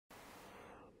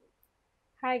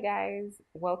Hi guys,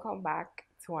 welcome back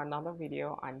to another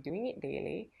video on doing it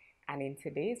daily. And in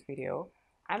today's video,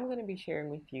 I'm going to be sharing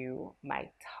with you my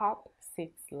top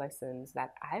 6 lessons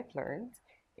that I've learned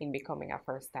in becoming a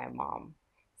first-time mom.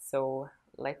 So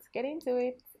let's get into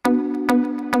it.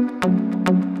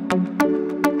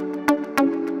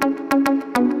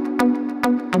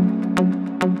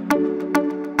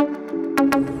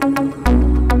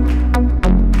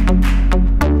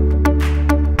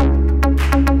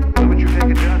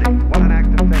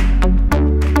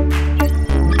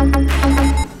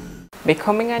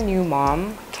 Becoming a new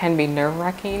mom can be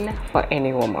nerve-wracking for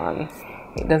any woman.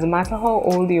 It doesn't matter how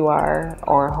old you are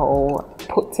or how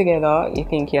put together you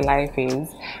think your life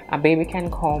is, a baby can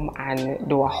come and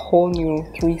do a whole new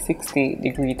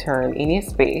 360-degree turn in your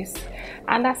space,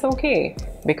 and that's okay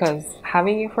because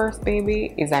having your first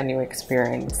baby is a new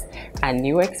experience, and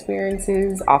new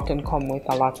experiences often come with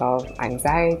a lot of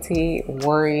anxiety,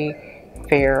 worry,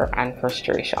 fear, and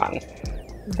frustration.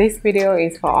 This video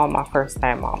is for all my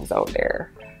first-time moms out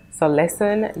there. So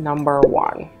lesson number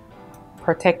 1,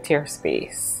 protect your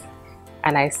space.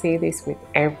 And I say this with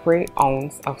every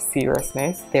ounce of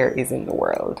seriousness there is in the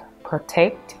world.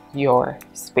 Protect your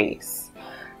space.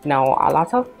 Now, a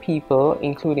lot of people,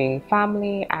 including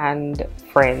family and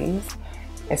friends,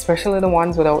 especially the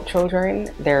ones without children,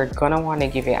 they're gonna want to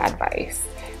give you advice.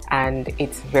 And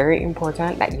it's very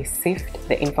important that you sift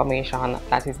the information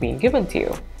that is being given to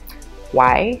you.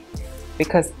 Why?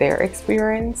 Because their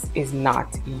experience is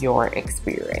not your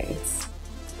experience.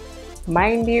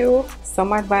 Mind you,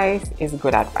 some advice is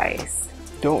good advice,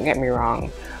 don't get me wrong,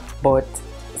 but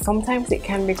sometimes it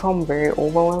can become very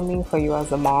overwhelming for you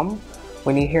as a mom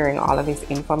when you're hearing all of this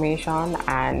information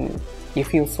and you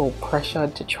feel so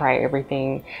pressured to try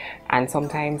everything, and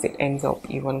sometimes it ends up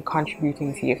even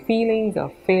contributing to your feelings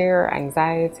of fear,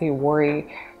 anxiety,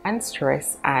 worry, and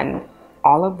stress, and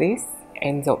all of this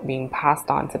ends up being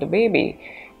passed on to the baby,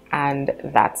 and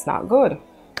that's not good.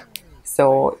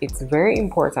 So it's very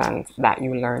important that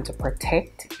you learn to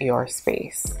protect your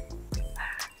space.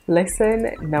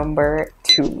 Lesson number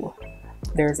 2,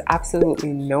 there's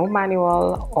absolutely no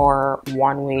manual or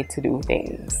one way to do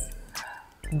things.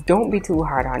 Don't be too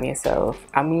hard on yourself.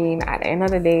 I mean, at the end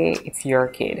of the day, it's your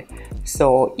kid,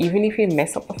 so even if you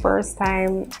mess up the first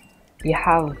time, you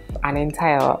have an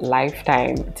entire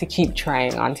lifetime to keep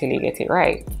trying until you get it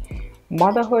right.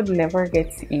 Motherhood never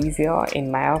gets easier, in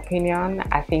my opinion.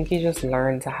 I think you just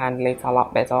learn to handle it a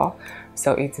lot better.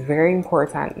 So it's very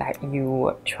important that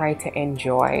you try to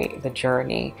enjoy the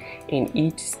journey in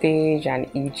each stage and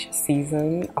each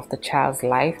season of the child's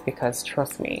life, because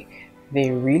trust me, they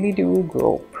really do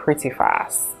grow pretty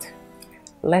fast.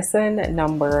 Lesson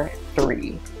number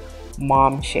 3,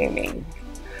 mom shaming.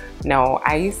 Now,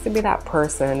 I used to be that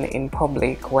person in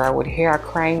public where I would hear a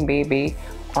crying baby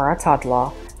or a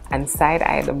toddler and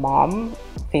side-eye the mom,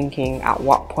 thinking at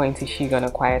what point is she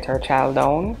gonna quiet her child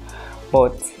down.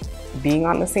 But being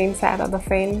on the same side of the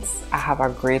fence, I have a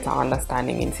greater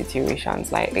understanding in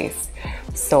situations like this.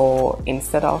 So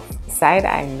instead of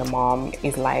side-eyeing the mom,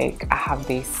 it's like I have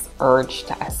this urge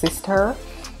to assist her.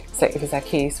 So if it's a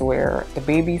case where the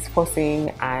baby's fussing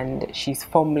and she's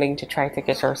fumbling to try to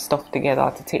get her stuff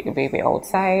together to take the baby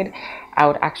outside, I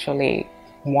would actually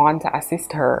want to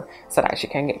assist her so that she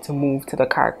can get to move to the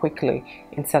car quickly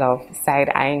instead of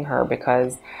side-eyeing her,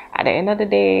 because at the end of the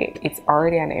day, it's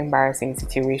already an embarrassing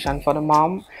situation for the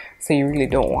mom, so you really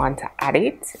don't want to add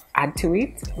to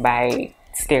it by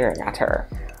staring at her.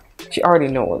 She already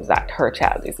knows that her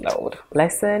child is loud.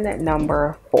 Lesson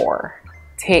number 4,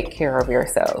 take care of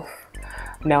yourself.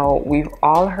 Now, we've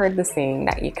all heard the saying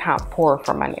that you can't pour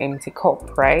from an empty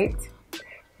cup, right?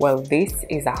 Well, this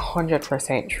is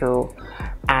 100% true.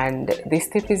 And this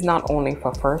tip is not only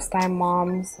for first-time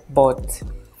moms, but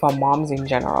for moms in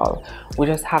general. We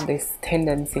just have this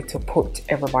tendency to put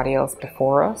everybody else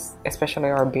before us, especially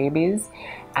our babies,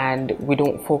 and we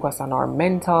don't focus on our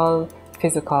mental,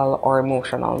 physical, or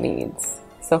emotional needs.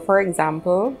 So for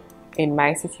example, in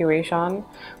my situation,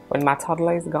 when my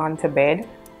toddler is gone to bed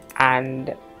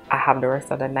and I have the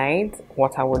rest of the night,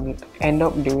 what I would end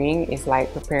up doing is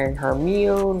like preparing her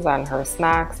meals and her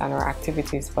snacks and her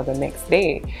activities for the next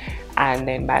day. And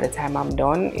then by the time I'm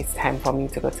done, it's time for me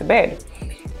to go to bed.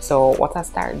 So what I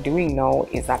start doing now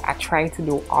is that I try to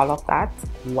do all of that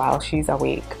while she's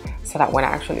awake, so that when I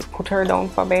actually put her down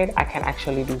for bed, I can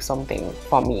actually do something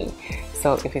for me.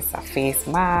 So if it's a face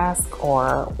mask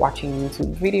or watching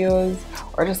YouTube videos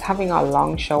or just having a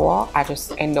long shower, I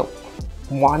just end up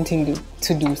wanting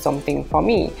to do something for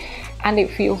me. And it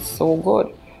feels so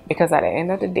good because at the end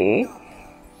of the day,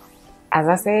 As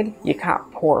I said, you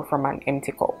can't pour from an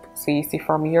empty cup. So you see,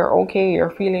 from you're okay,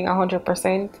 you're feeling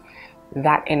 100%,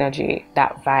 that energy,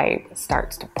 that vibe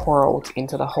starts to pour out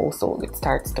into the household. It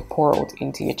starts to pour out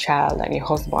into your child and your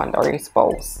husband or your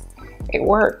spouse. It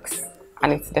works,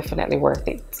 and it's definitely worth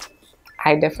it.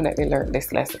 I definitely learned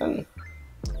this lesson.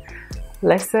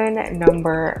 Lesson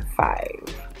number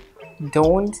 5.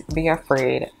 Don't be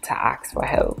afraid to ask for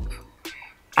help.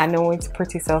 I know it's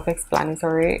pretty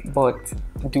self-explanatory, but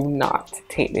do not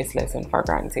take this lesson for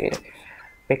granted,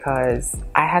 because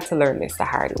I had to learn this the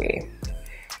hard way.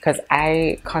 Because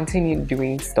I continued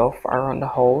doing stuff around the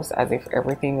house as if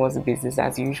everything was business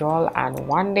as usual, and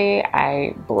one day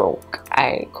I broke.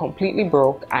 I completely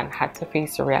broke and had to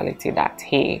face the reality that,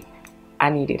 hey, I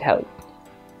needed help.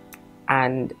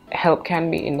 And help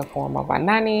can be in the form of a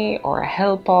nanny or a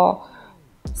helper,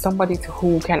 somebody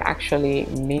who can actually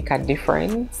make a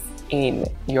difference in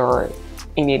your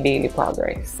daily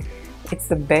progress. It's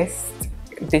the best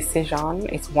decision.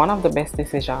 It's one of the best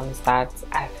decisions that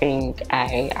I think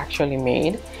I actually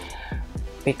made,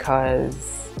 because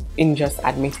in just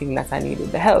admitting that I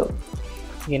needed the help,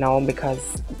 you know,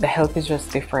 because the help is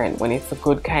just different when it's a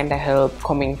good kind of help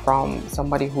coming from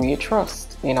somebody who you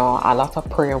trust. You know, a lot of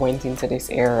prayer went into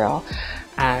this area,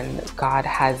 and God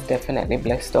has definitely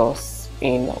blessed us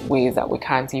in ways that we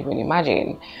can't even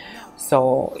imagine.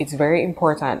 So it's very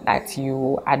important that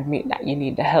you admit that you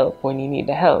need the help when you need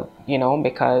the help, you know,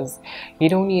 because you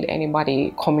don't need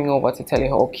anybody coming over to tell you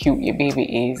how cute your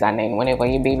baby is, and then whenever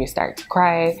your baby starts to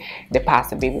cry, they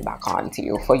pass the baby back on to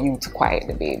you for you to quiet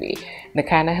the baby. The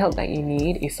kind of help that you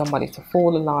need is somebody to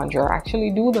fold the laundry or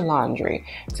actually do the laundry,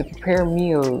 to prepare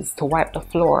meals, to wipe the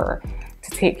floor,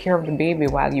 to take care of the baby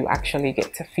while you actually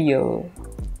get to feel,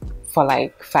 for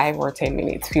like 5 or 10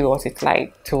 minutes, feel what it's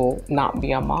like to not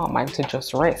be a mom and to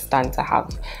just rest and to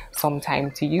have some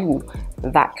time to you.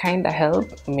 That kind of help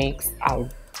makes a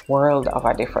world of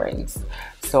a difference.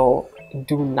 So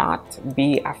do not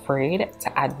be afraid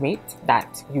to admit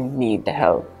that you need the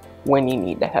help when you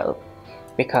need the help,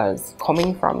 because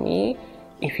coming from me,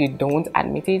 if you don't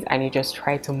admit it and you just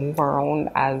try to move around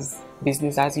as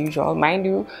business as usual, mind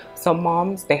you, some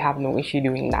moms, they have no issue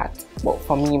doing that, but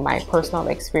for me, my personal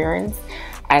experience,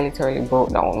 I literally broke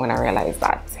down when I realized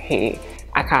that, hey,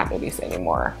 I can't do this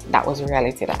anymore. That was a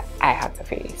reality that I had to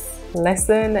face.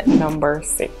 Lesson number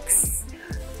 6,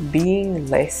 being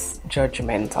less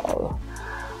judgmental.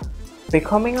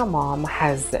 Becoming a mom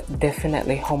has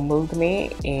definitely humbled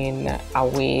me in a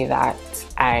way that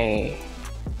I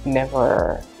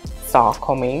never saw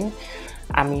coming.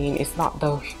 I mean, it's not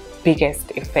the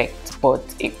biggest effect, but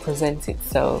it presents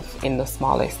itself in the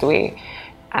smallest way.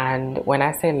 And when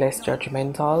I say less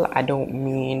judgmental, I don't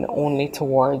mean only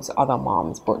towards other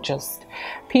moms, but just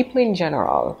people in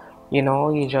general. You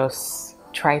know, you just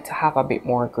try to have a bit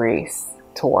more grace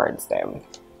towards them.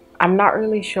 I'm not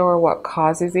really sure what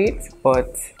causes it,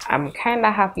 but I'm kind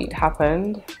of happy it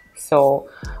happened. So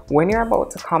when you're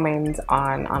about to comment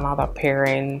on another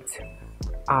parent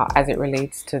as it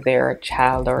relates to their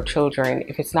child or children,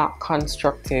 if it's not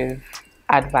constructive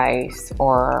advice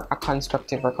or a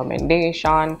constructive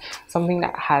recommendation, something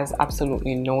that has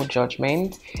absolutely no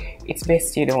judgment, it's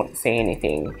best you don't say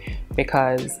anything,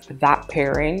 because that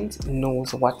parent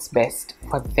knows what's best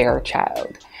for their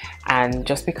child. And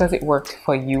just because it worked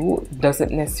for you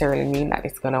doesn't necessarily mean that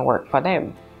it's gonna work for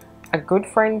them. A good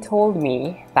friend told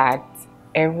me that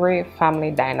every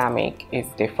family dynamic is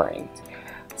different.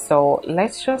 So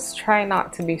let's just try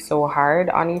not to be so hard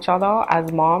on each other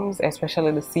as moms,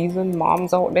 especially the seasoned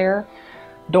moms out there.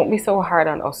 Don't be so hard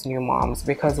on us new moms,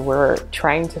 because we're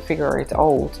trying to figure it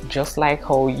out just like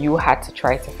how you had to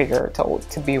try to figure it out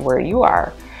to be where you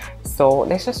are. So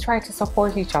let's just try to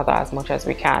support each other as much as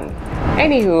we can.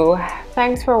 Anywho,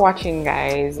 thanks for watching,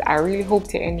 guys. I really hope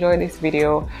to enjoy this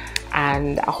video,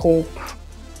 and I hope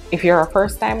if you're a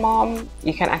first-time mom,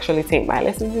 you can actually take my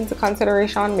lessons into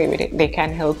consideration. Maybe they can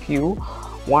help you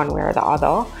one way or the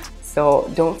other.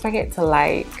 So don't forget to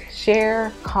like,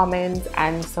 share, comment,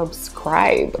 and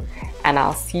subscribe. And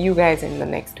I'll see you guys in the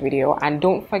next video. And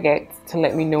don't forget to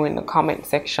let me know in the comment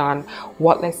section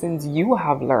what lessons you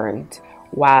have learned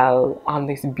while on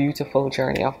this beautiful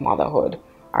journey of motherhood.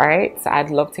 All right, so I'd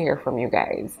love to hear from you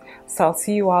guys. So I'll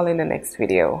see you all in the next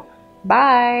video.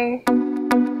 Bye.